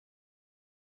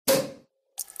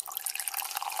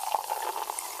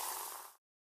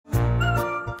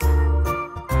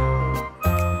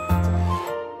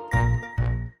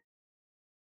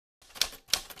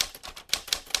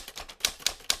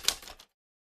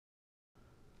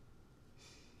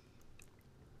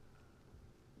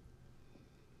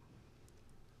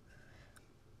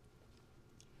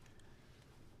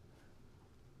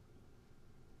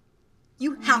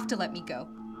You have to let me go.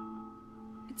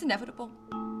 It's inevitable.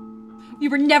 We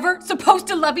were never supposed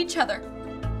to love each other.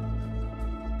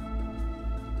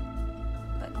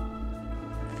 But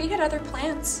fate had other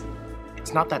plans.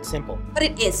 It's not that simple. But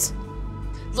it is.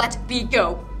 Let me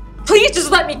go. Please just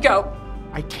let me go.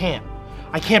 I can't.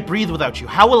 I can't breathe without you.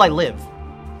 How will I live?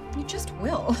 You just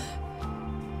will.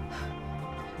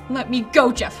 Let me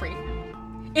go, Jeffrey.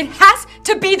 It has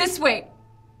to be this way.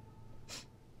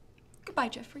 Goodbye,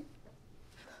 Jeffrey.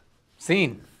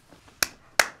 Scene.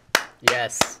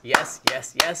 Yes, yes,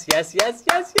 yes, yes, yes, yes,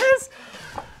 yes, yes.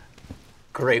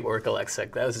 Great work, Alexa.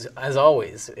 That was, as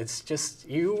always, it's just,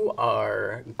 you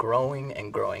are growing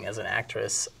and growing as an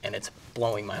actress, and it's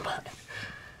blowing my mind.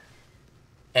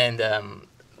 And,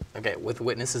 okay, with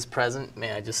witnesses present,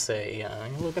 may I just say,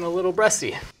 you're looking a little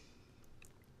breasty.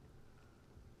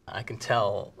 I can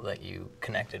tell that you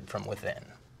connected from within.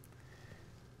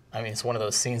 I mean, it's one of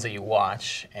those scenes that you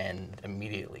watch, and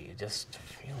immediately you just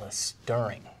feel a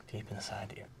stirring deep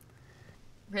inside you.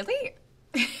 Really?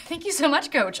 Thank you so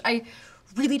much, Coach. I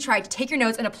really tried to take your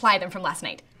notes and apply them from last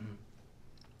night. Mm.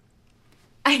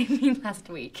 I mean last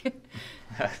week.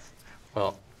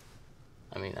 Well,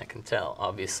 I mean, I can tell,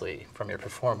 obviously, from your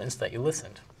performance that you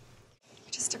listened.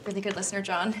 You're just a really good listener,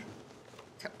 John.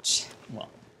 Coach. Well,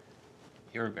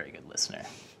 you're a very good listener.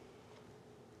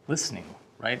 Listening,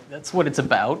 right? That's what it's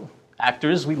about.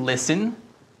 Actors, we listen.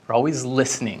 We're always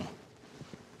listening.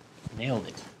 Nailed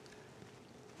it.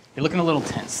 You're looking a little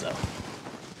tense, though.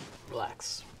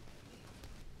 Relax.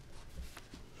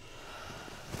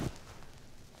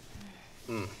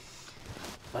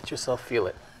 Let yourself feel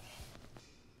it.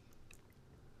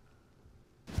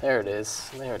 There it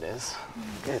is. There it is.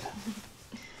 Good.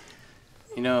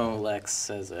 You know, Lex,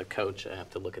 as a coach, I have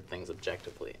to look at things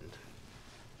objectively, and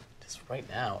just right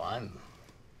now, I'm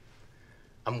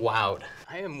wowed.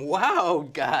 I am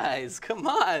wowed, guys. Come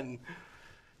on.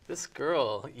 This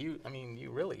girl, you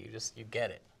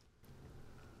get it.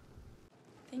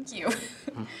 Thank you.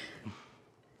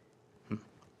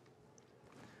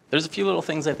 There's a few little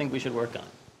things I think we should work on.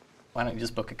 Why don't you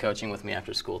just book a coaching with me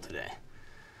after school today?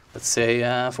 Let's say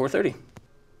 4:30.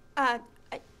 I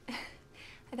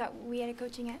thought we had a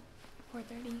coaching at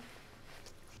 4:30.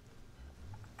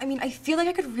 I mean, I feel like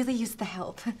I could really use the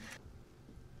help.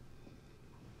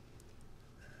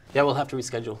 Yeah, we'll have to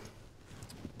reschedule.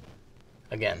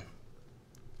 Again.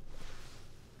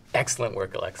 Excellent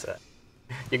work, Alexa.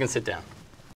 You can sit down.